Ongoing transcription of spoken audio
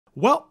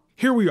Well,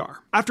 here we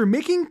are. After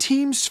making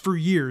teams for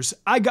years,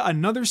 I got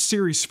another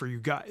series for you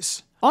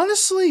guys.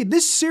 Honestly,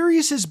 this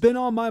series has been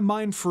on my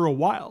mind for a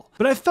while,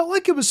 but I felt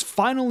like it was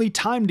finally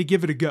time to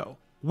give it a go.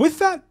 With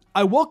that,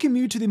 I welcome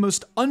you to the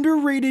most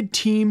underrated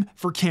team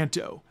for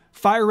Kanto,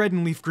 Fire Red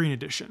and Leaf Green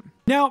Edition.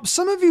 Now,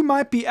 some of you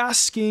might be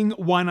asking,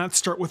 why not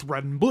start with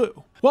Red and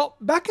Blue? Well,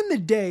 back in the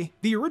day,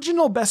 the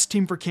original best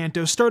team for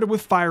Kanto started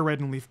with Fire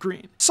Red and Leaf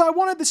Green, so I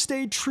wanted to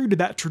stay true to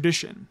that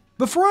tradition.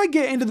 Before I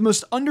get into the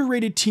most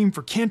underrated team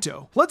for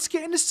Kanto, let's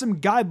get into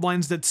some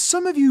guidelines that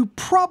some of you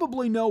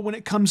probably know when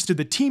it comes to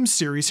the team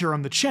series here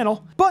on the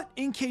channel, but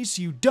in case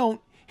you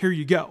don't, here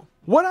you go.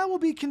 What I will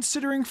be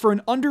considering for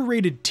an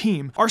underrated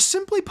team are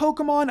simply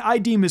Pokemon I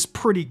deem as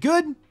pretty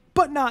good,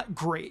 but not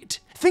great.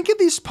 Think of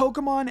these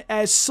Pokemon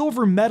as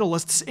silver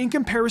medalists in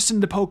comparison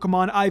to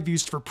Pokemon I've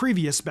used for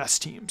previous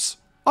best teams.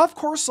 Of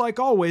course, like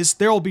always,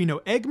 there will be no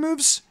egg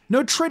moves,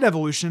 no trait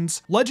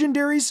evolutions,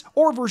 legendaries,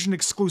 or version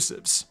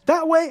exclusives.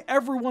 That way,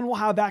 everyone will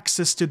have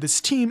access to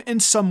this team in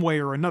some way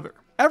or another.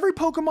 Every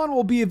Pokemon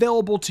will be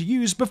available to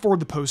use before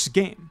the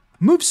post-game.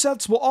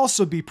 Movesets will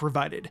also be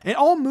provided, and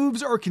all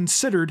moves are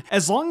considered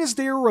as long as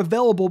they are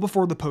available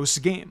before the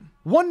post-game.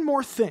 One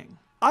more thing.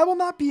 I will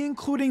not be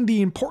including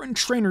the important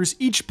trainers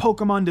each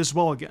Pokemon does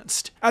well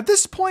against. At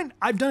this point,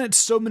 I've done it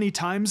so many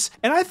times,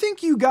 and I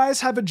think you guys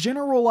have a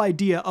general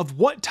idea of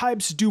what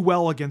types do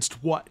well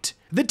against what.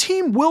 The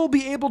team will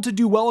be able to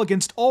do well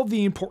against all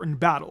the important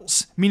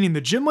battles, meaning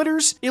the gym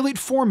leaders, Elite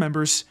Four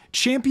members,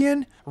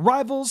 champion,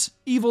 rivals,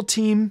 evil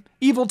team,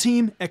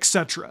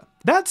 etc.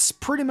 That's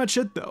pretty much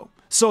it though.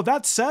 So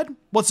that said,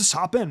 let's just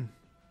hop in.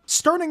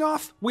 Starting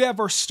off, we have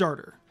our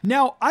starter.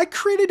 Now, I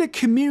created a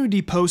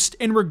community post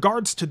in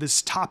regards to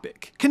this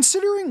topic.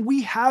 Considering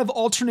we have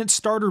alternate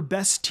starter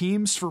best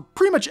teams for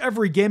pretty much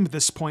every game at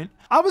this point,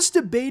 I was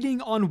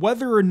debating on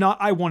whether or not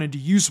I wanted to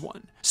use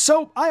one.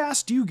 So I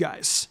asked you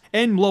guys,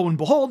 and lo and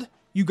behold,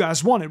 you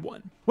guys wanted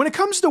one. When it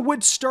comes to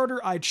which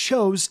starter I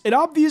chose, it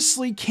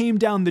obviously came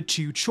down to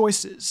two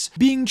choices,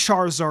 being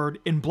Charizard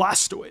and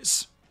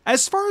Blastoise.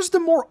 As far as the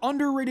more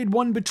underrated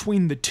one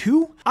between the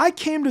two, I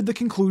came to the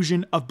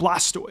conclusion of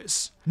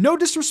Blastoise. No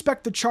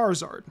disrespect to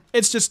Charizard,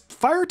 it's just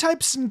fire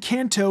types in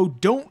Kanto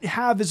don't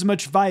have as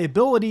much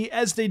viability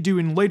as they do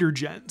in later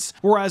gens,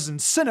 whereas in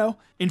Sinnoh,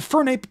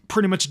 Infernape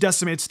pretty much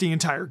decimates the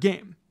entire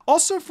game.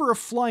 Also for a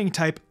flying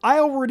type, I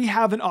already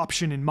have an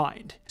option in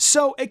mind.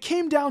 So it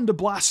came down to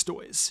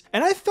Blastoise,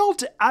 and I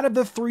felt out of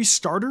the three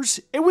starters,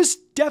 it was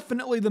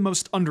definitely the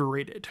most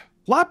underrated.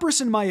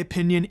 Lapras, in my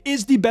opinion,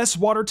 is the best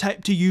water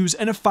type to use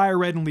in a Fire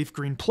Red and Leaf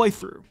Green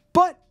playthrough,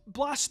 but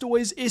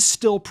Blastoise is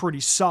still pretty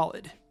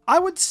solid. I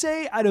would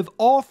say out of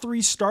all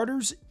three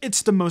starters,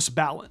 it's the most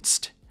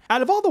balanced.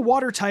 Out of all the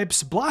water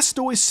types,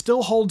 Blastoise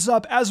still holds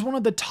up as one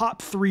of the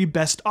top 3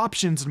 best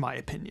options in my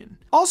opinion.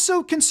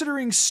 Also,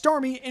 considering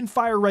Starmie in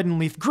Fire Red and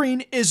Leaf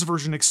Green is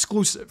version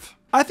exclusive.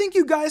 I think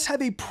you guys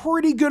have a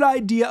pretty good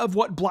idea of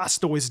what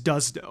Blastoise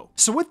does though.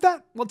 So with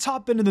that, let's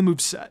hop into the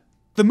moveset.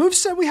 The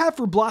moveset we have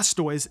for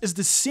Blastoise is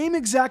the same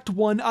exact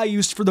one I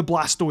used for the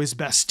Blastoise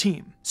best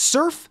team.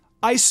 Surf,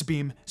 Ice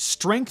Beam,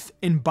 Strength,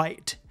 and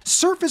Bite.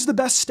 Surf is the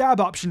best stab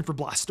option for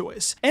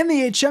Blastoise, and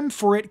the HM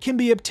for it can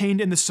be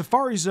obtained in the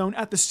Safari Zone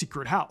at the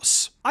Secret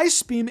House.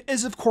 Ice Beam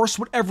is of course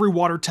what every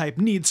water type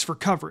needs for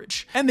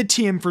coverage, and the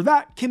TM for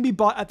that can be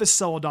bought at the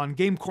Celadon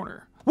Game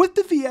Corner. With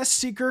the VS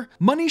Seeker,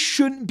 money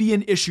shouldn't be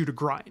an issue to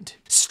grind.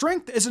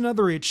 Strength is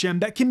another HM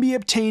that can be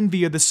obtained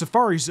via the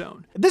Safari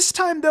Zone. This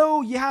time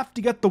though, you have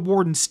to get the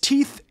Warden's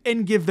teeth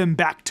and give them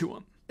back to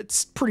him.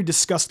 It's pretty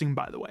disgusting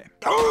by the way.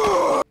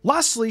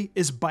 Lastly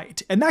is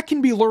Bite, and that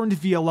can be learned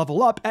via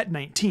level up at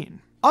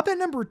 19. Up at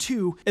number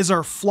 2 is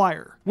our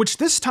Flyer, which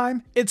this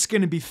time, it's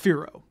gonna be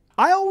Fearow.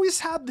 I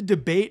always have the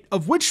debate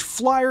of which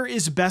Flyer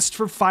is best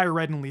for Fire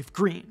Red and Leaf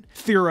Green,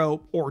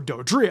 Fearow or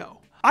Dodrio.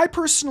 I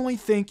personally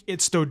think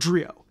it's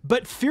Dodrio,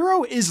 but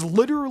Fearow is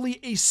literally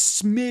a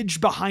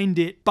smidge behind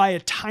it by a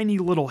tiny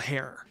little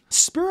hair.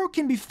 Spearow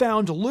can be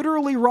found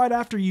literally right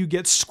after you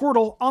get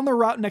Squirtle on the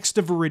route next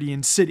to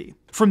Viridian City.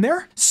 From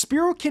there,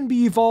 Spearow can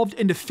be evolved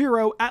into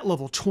Fearow at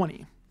level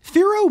 20.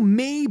 Fearow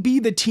may be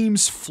the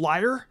team's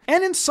flyer,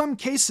 and in some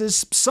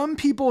cases, some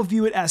people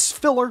view it as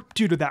filler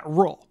due to that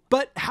role.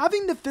 But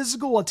having the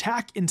physical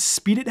attack and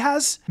speed it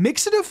has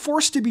makes it a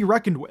force to be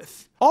reckoned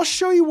with. I'll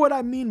show you what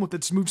I mean with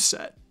its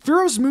moveset.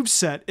 Fearow's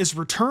moveset is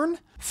Return,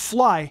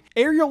 Fly,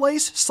 Aerial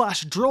Ace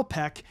 / Drill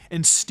Peck,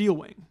 and Steel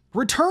Wing.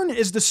 Return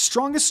is the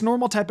strongest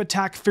normal type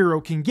attack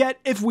Fearow can get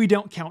if we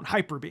don't count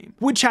Hyper Beam,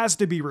 which has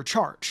to be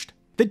recharged.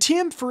 The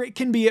TM for it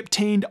can be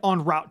obtained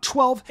on Route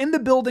 12 in the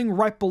building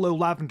right below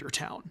Lavender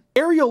Town.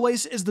 Aerial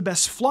Ace is the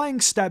best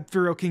flying stab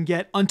Fearow can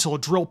get until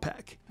Drill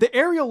Peck. The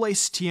Aerial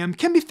Ace TM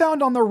can be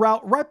found on the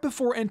route right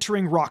before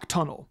entering Rock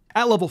Tunnel.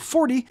 At level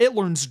 40, it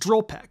learns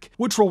Drill Peck,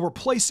 which will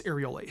replace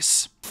Aerial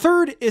Ace.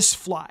 Third is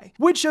Fly,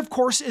 which of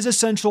course is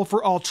essential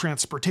for all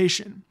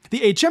transportation.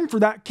 The HM for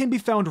that can be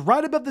found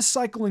right above the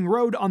cycling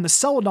road on the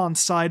Celadon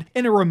side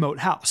in a remote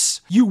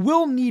house. You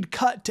will need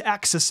Cut to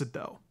access it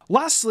though.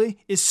 Lastly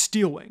is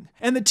Stealing,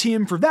 and the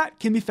TM for that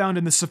can be found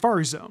in the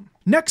Safari Zone.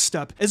 Next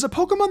up is a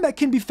Pokemon that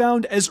can be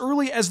found as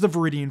early as the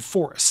Viridian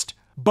Forest,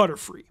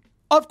 Butterfree.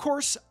 Of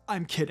course,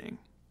 I'm kidding.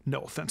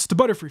 No offense to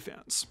Butterfree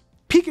fans.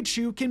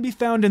 Pikachu can be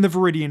found in the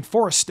Viridian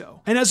Forest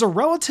though, and has a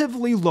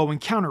relatively low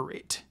encounter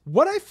rate.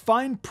 What I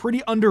find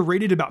pretty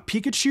underrated about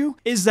Pikachu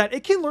is that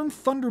it can learn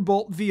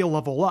Thunderbolt via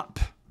level up.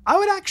 I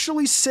would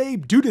actually say,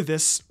 due to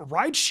this,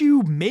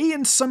 Raichu may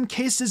in some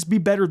cases be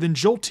better than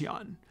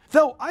Jolteon.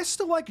 Though I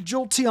still like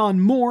Jolteon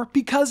more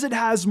because it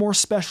has more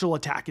special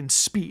attack and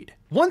speed.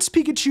 Once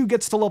Pikachu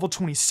gets to level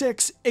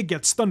 26, it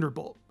gets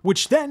Thunderbolt,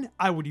 which then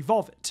I would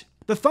evolve it.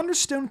 The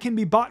Thunderstone can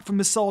be bought from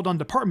the Celadon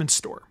department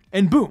store,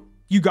 and boom,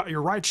 you got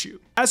your Raichu.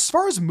 As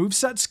far as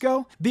movesets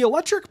go, the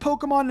electric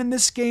Pokemon in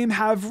this game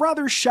have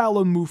rather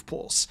shallow move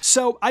pools,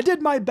 so I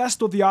did my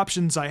best with the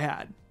options I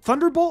had.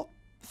 Thunderbolt,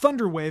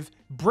 Thunder Wave,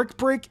 Brick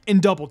Break,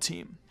 and Double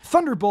Team.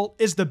 Thunderbolt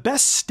is the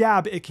best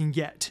stab it can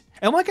get.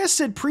 And like I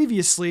said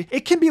previously,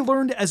 it can be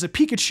learned as a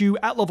Pikachu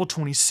at level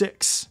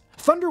 26.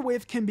 Thunder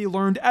Wave can be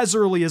learned as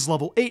early as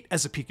level 8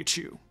 as a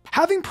Pikachu.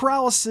 Having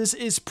paralysis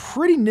is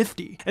pretty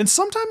nifty, and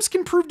sometimes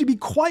can prove to be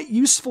quite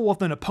useful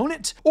with an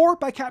opponent, or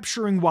by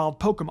capturing wild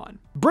Pokemon.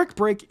 Brick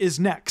Break is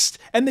next,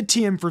 and the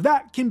TM for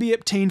that can be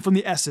obtained from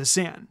the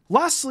SS-An.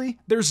 Lastly,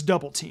 there's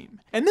Double Team,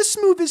 and this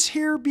move is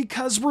here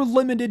because we're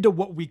limited to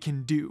what we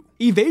can do.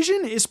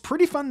 Evasion is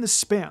pretty fun to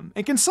spam,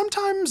 and can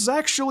sometimes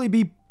actually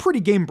be pretty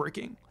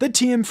game-breaking. The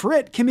TM for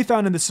it can be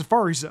found in the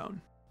Safari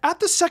Zone. At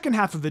the second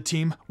half of the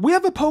team, we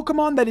have a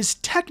Pokemon that has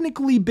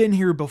technically been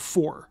here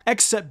before,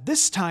 except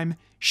this time,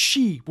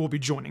 she will be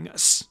joining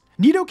us.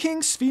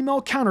 Nidoking's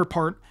female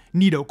counterpart,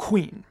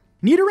 Nidoqueen.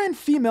 Nidoran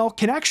female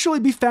can actually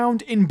be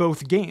found in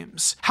both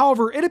games,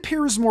 however it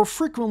appears more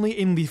frequently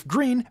in Leaf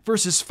Green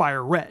versus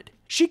Fire Red.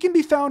 She can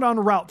be found on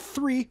Route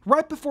 3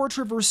 right before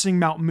traversing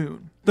Mount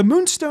Moon. The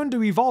Moonstone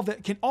to evolve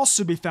it can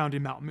also be found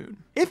in Mount Moon.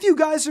 If you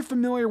guys are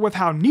familiar with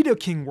how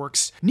Nidoking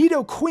works,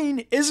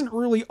 Nidoqueen isn't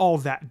really all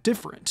that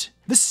different.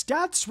 The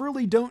stats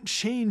really don't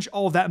change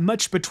all that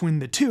much between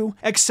the two,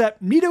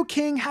 except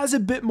Nidoking has a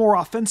bit more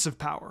offensive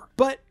power,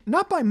 but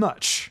not by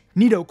much.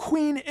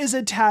 Nidoqueen is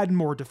a tad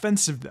more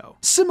defensive though.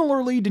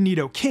 Similarly to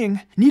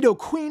Nidoking,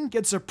 Nidoqueen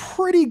gets a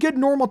pretty good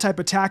normal type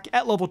attack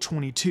at level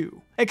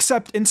 22.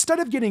 Except instead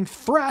of getting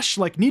Thrash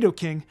like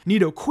Nidoking,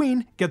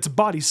 Nidoqueen gets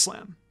Body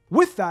Slam.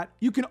 With that,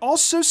 you can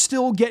also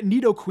still get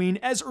Nidoqueen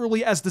as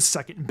early as the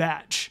second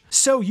badge.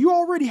 So you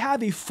already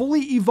have a fully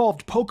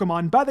evolved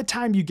Pokemon by the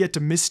time you get to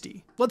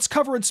Misty. Let's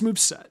cover its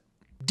moveset.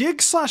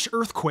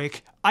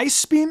 Dig/Earthquake,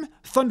 Ice Beam,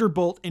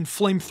 Thunderbolt, and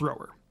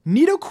Flamethrower.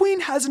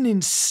 Nidoqueen has an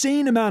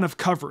insane amount of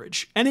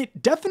coverage, and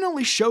it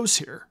definitely shows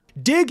here.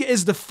 Dig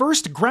is the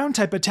first ground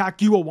type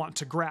attack you will want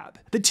to grab.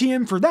 The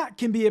TM for that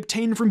can be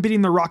obtained from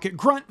beating the Rocket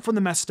Grunt from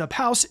the messed up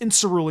house in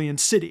Cerulean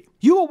City.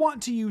 You will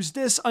want to use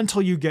this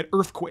until you get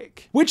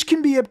Earthquake, which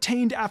can be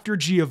obtained after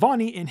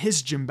Giovanni in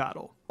his gym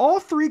battle. All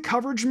three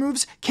coverage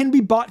moves can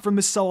be bought from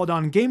the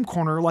Celadon Game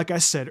Corner like I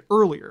said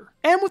earlier.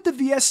 And with the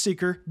VS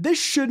Seeker, this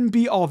shouldn't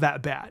be all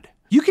that bad.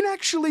 You can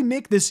actually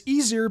make this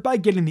easier by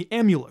getting the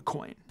Amulet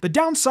Coin. The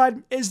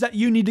downside is that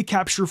you need to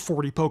capture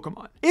 40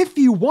 Pokemon. If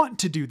you want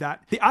to do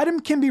that, the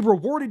item can be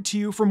rewarded to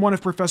you from one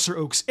of Professor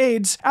Oak's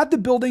aides at the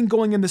building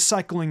going in the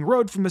Cycling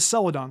Road from the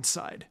Celadon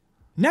side.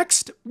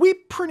 Next, we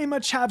pretty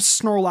much have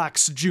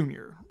Snorlax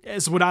Jr.,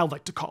 is what I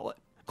like to call it,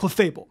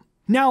 Clefable.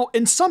 Now,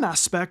 in some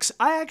aspects,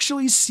 I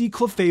actually see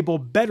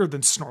Clefable better than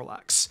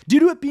Snorlax,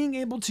 due to it being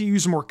able to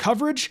use more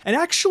coverage and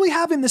actually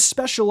having the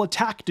special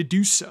attack to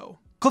do so.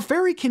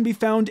 Clefairy can be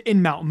found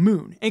in Mount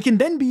Moon, and can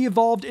then be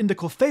evolved into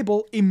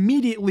Clefable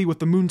immediately with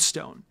the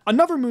Moonstone.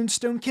 Another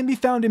Moonstone can be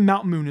found in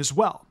Mount Moon as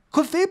well.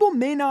 Clefable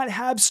may not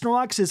have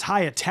Snorlax's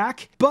high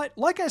attack, but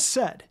like I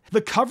said,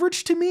 the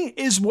coverage to me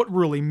is what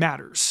really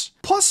matters.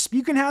 Plus,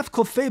 you can have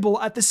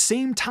Clefable at the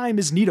same time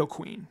as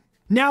Nidoqueen.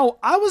 Now,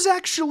 I was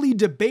actually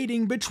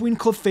debating between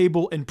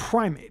Clefable and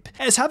Primeape,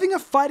 as having a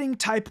fighting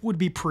type would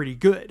be pretty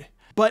good.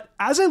 But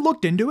as I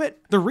looked into it,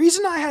 the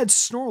reason I had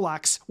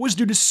Snorlax was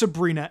due to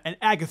Sabrina and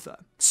Agatha.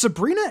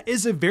 Sabrina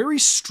is a very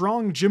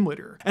strong gym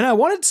leader, and I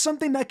wanted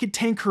something that could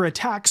tank her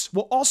attacks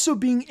while also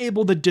being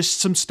able to dish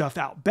some stuff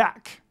out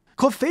back.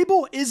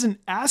 Clefable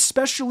isn't as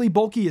specially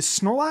bulky as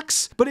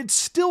Snorlax, but it's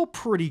still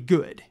pretty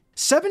good.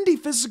 70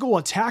 physical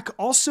attack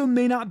also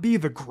may not be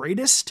the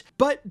greatest,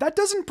 but that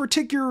doesn't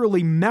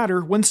particularly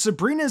matter when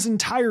Sabrina's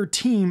entire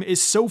team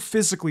is so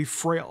physically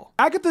frail.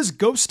 Agatha's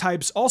ghost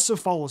types also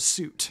follow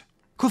suit.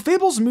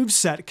 Clefable's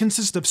moveset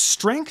consists of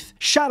Strength,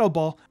 Shadow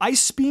Ball,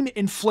 Ice Beam,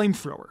 and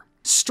Flamethrower.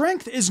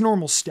 Strength is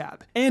normal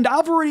stab, and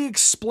I've already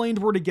explained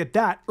where to get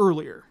that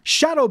earlier.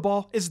 Shadow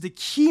Ball is the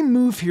key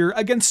move here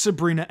against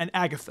Sabrina and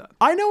Agatha.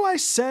 I know I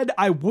said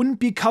I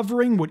wouldn't be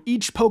covering what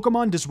each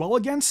Pokemon does well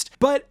against,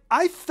 but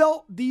I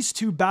felt these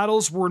two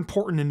battles were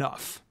important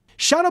enough.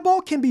 Shadow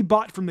Ball can be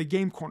bought from the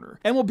Game Corner,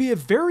 and will be a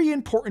very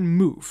important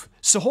move,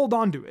 so hold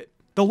on to it.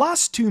 The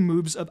last two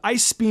moves of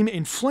Ice Beam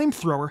and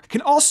Flamethrower can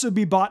also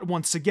be bought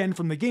once again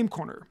from the Game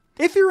Corner.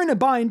 If you're in a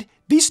bind,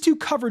 these two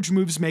coverage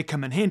moves may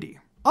come in handy.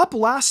 Up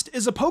last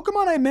is a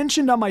Pokemon I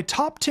mentioned on my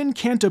top 10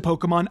 Kanto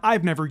Pokemon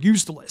I've never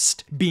used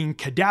list, being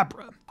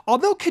Kadabra.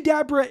 Although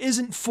Kadabra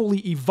isn't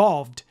fully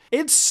evolved,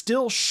 it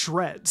still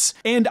shreds,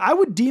 and I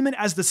would deem it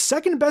as the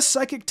second best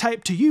psychic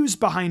type to use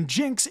behind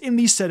Jinx in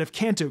these set of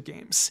Kanto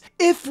games,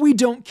 if we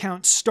don't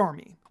count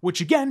Starmie, which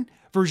again,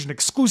 version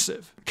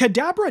exclusive.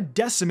 Kadabra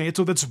decimates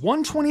with its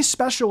 120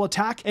 special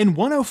attack and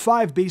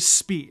 105 base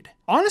speed.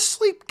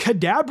 Honestly,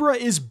 Kadabra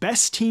is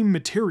best team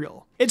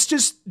material. It's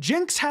just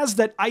Jinx has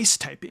that ice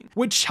typing,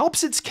 which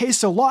helps its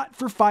case a lot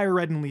for Fire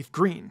Red and Leaf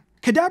Green.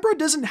 Kadabra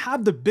doesn't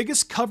have the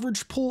biggest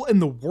coverage pool in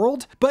the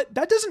world, but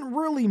that doesn't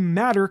really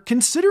matter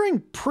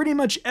considering pretty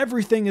much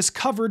everything is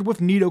covered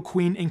with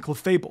Nidoqueen and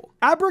Clefable.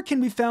 Abra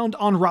can be found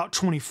on Route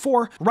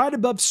 24, right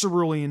above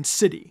Cerulean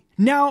City.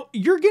 Now,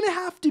 you're gonna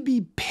have to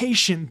be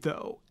patient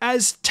though,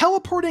 as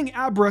teleporting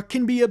Abra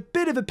can be a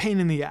bit of a pain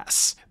in the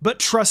ass, but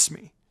trust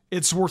me,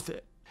 it's worth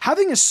it.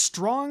 Having a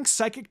strong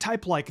psychic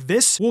type like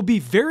this will be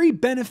very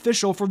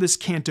beneficial for this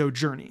Kanto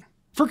journey.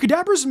 For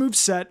Kadabra's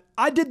moveset,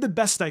 I did the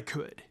best I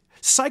could.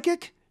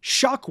 Psychic,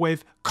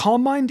 Shockwave,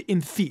 Calm Mind,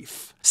 and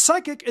Thief.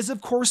 Psychic is of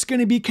course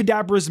going to be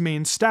Kadabra's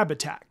main stab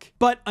attack,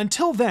 but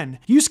until then,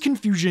 use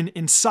Confusion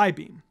and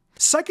Psybeam.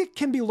 Psychic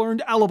can be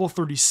learned at level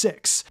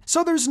 36,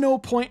 so there's no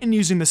point in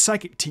using the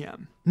Psychic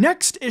TM.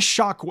 Next is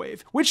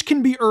Shockwave, which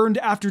can be earned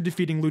after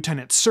defeating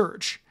Lieutenant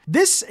Surge.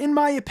 This, in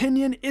my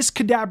opinion, is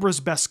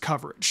Kadabra's best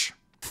coverage.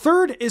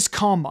 Third is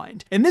Calm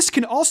Mind, and this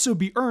can also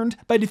be earned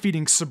by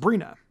defeating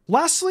Sabrina.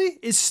 Lastly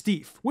is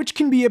Thief, which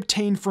can be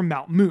obtained from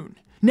Mount Moon.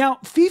 Now,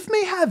 Thief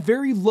may have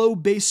very low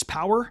base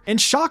power, and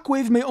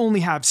Shockwave may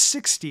only have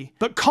 60,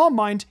 but Calm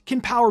Mind can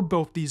power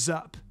both these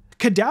up.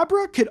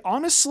 Kadabra could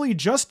honestly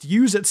just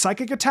use its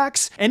psychic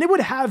attacks, and it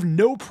would have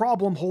no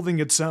problem holding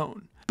its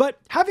own. But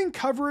having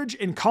coverage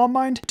in Calm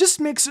Mind just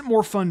makes it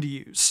more fun to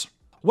use.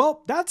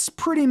 Well, that's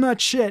pretty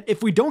much it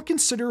if we don't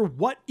consider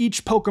what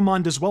each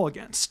Pokemon does well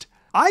against.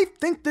 I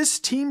think this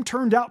team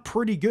turned out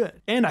pretty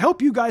good, and I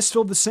hope you guys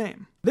feel the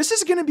same. This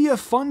is going to be a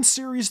fun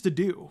series to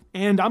do,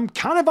 and I'm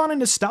kind of on a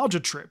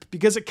nostalgia trip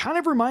because it kind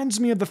of reminds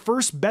me of the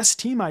first best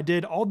team I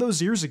did all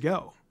those years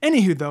ago.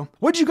 Anywho though,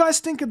 what'd you guys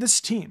think of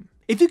this team?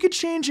 If you could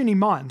change any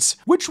mons,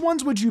 which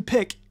ones would you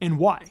pick and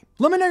why?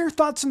 Let me know your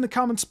thoughts in the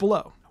comments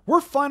below. We're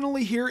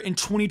finally here in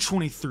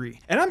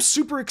 2023, and I'm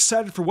super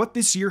excited for what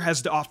this year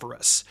has to offer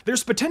us.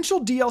 There's potential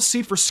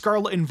DLC for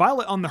Scarlet and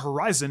Violet on the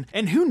horizon,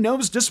 and who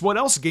knows just what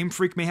else Game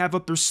Freak may have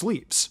up their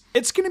sleeves.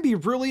 It's going to be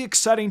really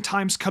exciting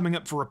times coming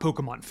up for a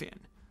Pokemon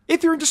fan.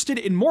 If you're interested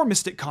in more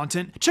Mystic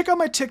content, check out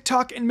my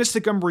TikTok and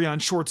Mystic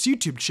Umbreon Shorts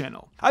YouTube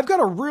channel. I've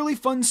got a really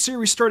fun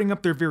series starting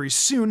up there very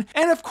soon,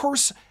 and of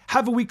course,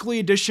 have a weekly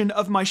edition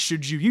of my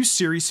Should You Use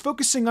series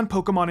focusing on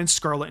Pokemon in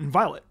Scarlet and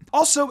Violet.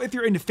 Also, if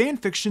you're into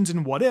fanfictions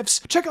and what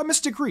ifs, check out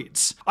Mystic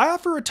Reads. I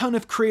offer a ton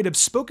of creative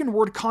spoken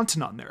word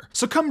content on there,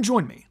 so come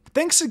join me.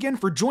 Thanks again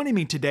for joining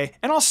me today,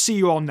 and I'll see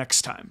you all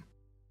next time.